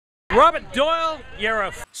Robert Doyle, you're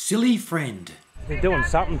a silly friend. They're doing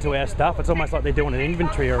something to our stuff. It's almost like they're doing an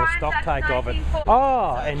inventory or a stock take of it.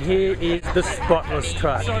 Oh, and here is the spotless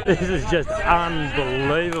truck. This is just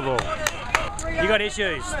unbelievable. You got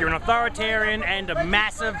issues. You're an authoritarian and a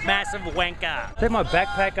massive, massive wanker. Take my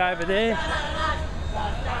backpack over there.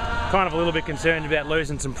 Kind of a little bit concerned about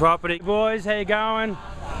losing some property. Boys, how you going?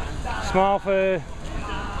 Smile for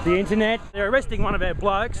the internet. They're arresting one of our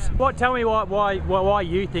blokes. Tell me why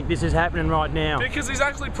you think this is happening right now. Because he's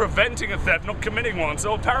actually preventing a theft, not committing one.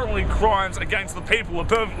 So apparently crimes against the people are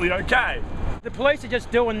perfectly okay. The police are just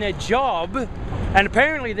doing their job, and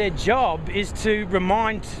apparently their job is to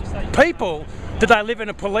remind people that they live in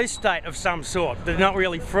a police state of some sort. They're not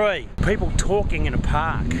really free. People talking in a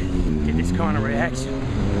park get this kind of reaction.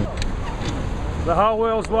 The whole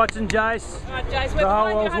world's watching, Jace. Alright, Jace, we're the whole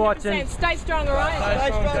behind you world's 100%. watching. Stay strong, alright? Stay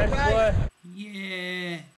strong, Jace.